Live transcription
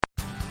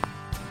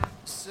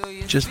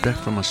Just back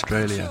from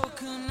Australia,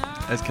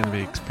 as can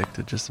be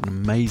expected, just an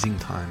amazing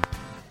time.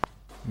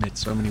 Met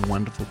so many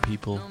wonderful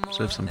people,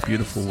 surfed some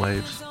beautiful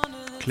waves,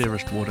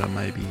 clearest water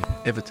maybe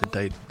ever to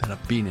date that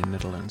I've been in,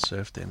 let alone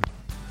surfed in,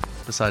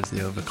 besides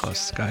the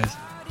overcast skies.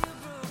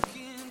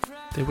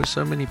 There were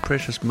so many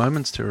precious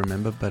moments to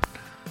remember, but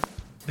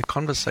the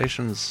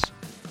conversations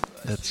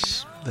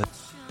that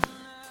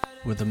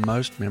were the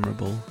most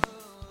memorable,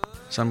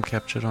 some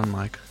captured on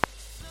mic,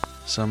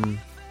 some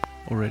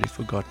already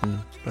forgotten,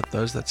 but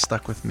those that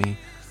stuck with me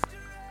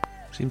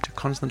seemed to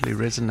constantly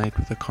resonate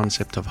with the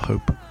concept of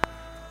hope.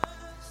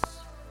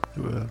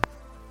 There were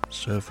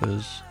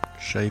surfers,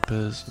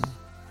 shapers, and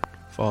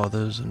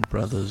fathers and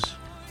brothers,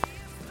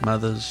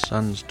 mothers,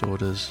 sons,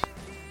 daughters,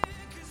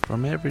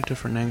 from every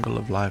different angle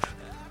of life.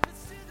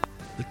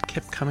 It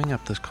kept coming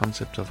up, this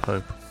concept of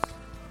hope.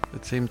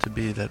 It seemed to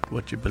be that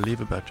what you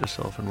believe about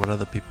yourself and what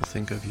other people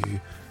think of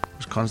you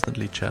was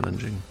constantly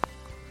challenging,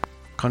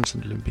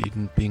 constantly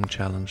being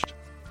challenged.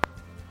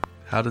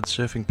 How did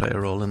surfing play a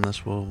role in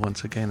this? Well,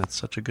 once again, it's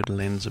such a good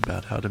lens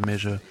about how to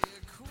measure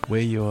where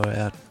you are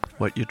at,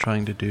 what you're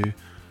trying to do,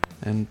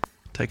 and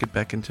take it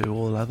back into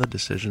all other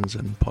decisions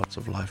and parts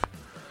of life.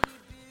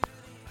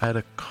 I had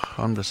a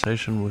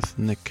conversation with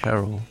Nick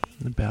Carroll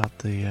about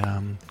the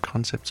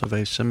concepts of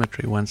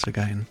asymmetry once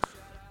again.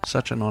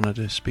 Such an honor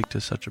to speak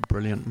to such a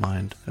brilliant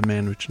mind, a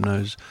man which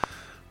knows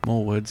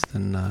more words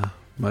than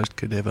most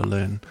could ever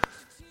learn,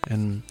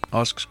 and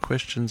asks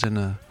questions in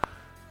a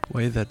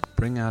way that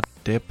bring out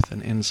depth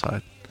and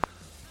insight.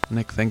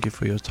 Nick, thank you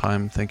for your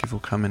time. Thank you for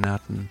coming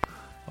out and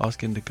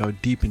asking to go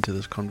deep into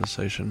this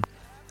conversation.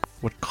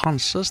 What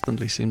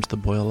consistently seems to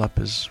boil up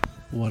is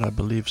what I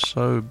believe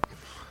so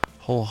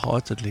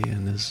wholeheartedly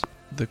in, is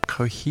the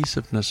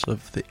cohesiveness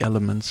of the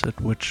elements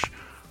at which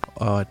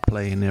are at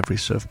play in every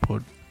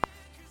surfboard.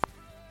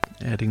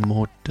 Adding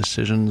more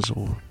decisions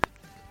or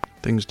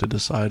things to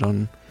decide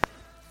on,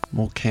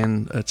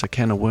 it's a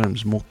can of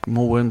worms, more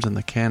worms in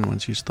the can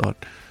once you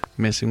start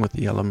messing with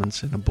the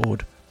elements in a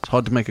board. It's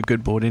hard to make a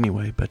good board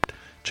anyway, but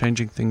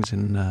changing things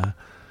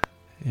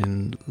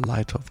in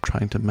light of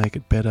trying to make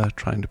it better,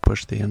 trying to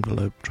push the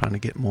envelope, trying to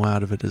get more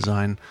out of a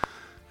design,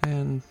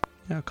 and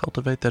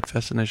cultivate that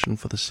fascination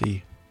for the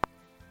sea.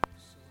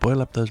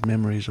 Boil up those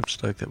memories of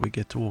Stoke that we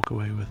get to walk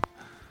away with.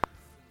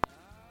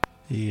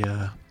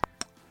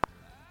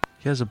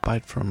 Here's a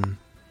bite from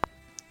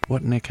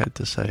what Nick had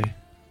to say,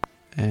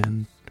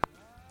 and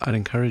I'd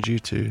encourage you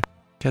to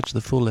catch the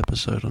full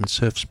episode on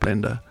Surf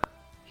Splendor.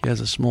 Here's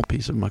a small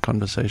piece of my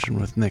conversation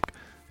with Nick.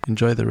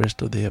 Enjoy the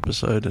rest of the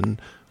episode and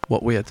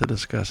what we had to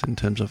discuss in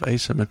terms of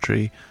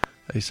asymmetry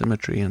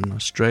in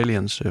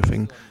Australian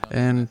surfing,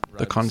 and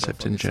the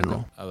concept in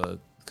general. Other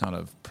kind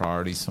of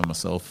priorities for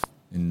myself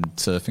in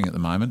surfing at the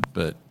moment,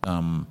 but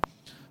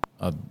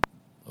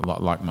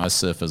like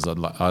most surfers,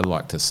 I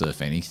like to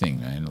surf anything,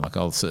 man. Like,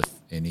 I'll surf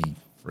any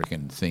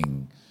freaking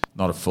thing,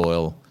 not a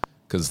foil,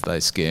 because they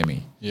scare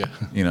me. Yeah.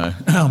 You know,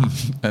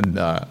 and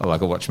I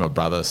watch my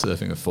brother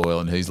surfing a foil,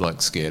 and he's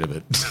like scared of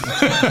it.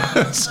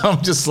 So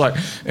I'm just like,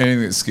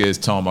 anything that scares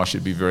Tom, I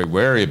should be very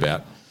wary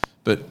about.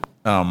 But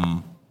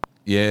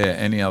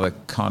any other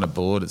kind of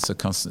board, it's a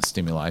constant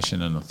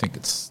stimulation, and I think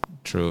it's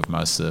true of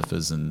most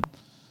surfers. And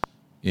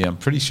I'm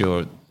pretty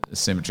sure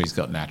symmetry's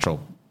got natural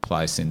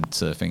place in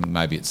surfing.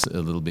 Maybe it's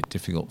a little bit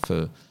difficult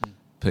for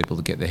people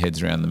to get their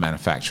heads around the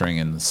manufacturing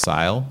and the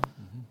sale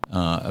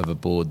of a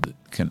board that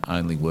can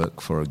only work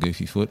for a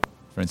goofy foot,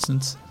 for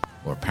instance,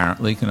 or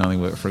apparently can only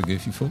work for a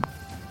goofy foot.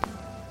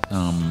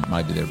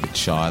 Maybe they're a bit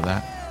shy of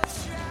that.